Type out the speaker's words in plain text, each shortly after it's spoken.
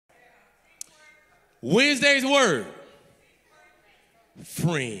Wednesday's word,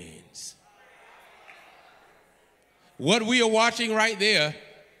 friends. What we are watching right there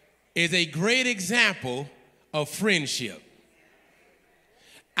is a great example of friendship.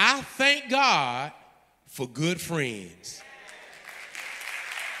 I thank God for good friends.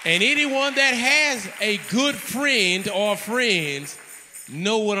 And anyone that has a good friend or friends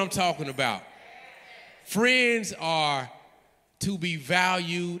know what I'm talking about. Friends are to be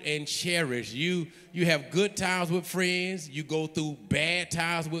valued and cherished. You have good times with friends. You go through bad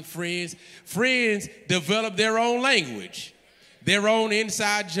times with friends. Friends develop their own language, their own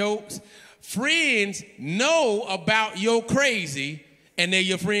inside jokes. Friends know about your crazy, and they're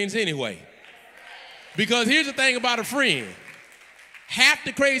your friends anyway. Because here's the thing about a friend. Half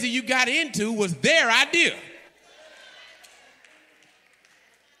the crazy you got into was their idea.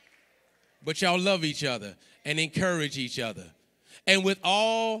 But y'all love each other and encourage each other. And with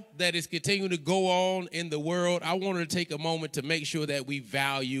all that is continuing to go on in the world, I wanted to take a moment to make sure that we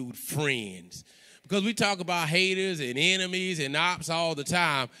valued friends. Because we talk about haters and enemies and ops all the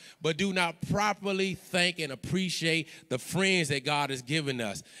time, but do not properly thank and appreciate the friends that God has given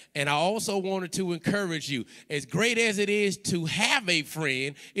us. And I also wanted to encourage you, as great as it is to have a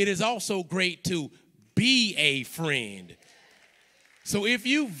friend, it is also great to be a friend. So if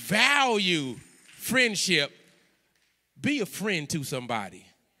you value friendship, be a friend to somebody.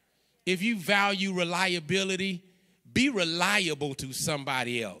 If you value reliability, be reliable to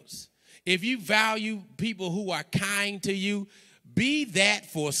somebody else. If you value people who are kind to you, be that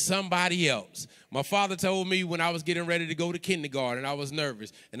for somebody else. My father told me when I was getting ready to go to kindergarten, I was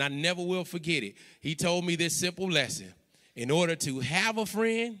nervous, and I never will forget it. He told me this simple lesson. In order to have a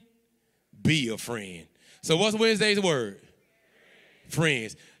friend, be a friend. So what's Wednesday's word?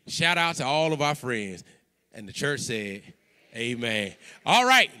 Friends. Shout out to all of our friends. And the church said, amen. All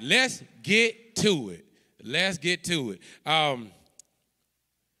right, let's get to it. Let's get to it. I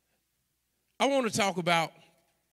want to talk about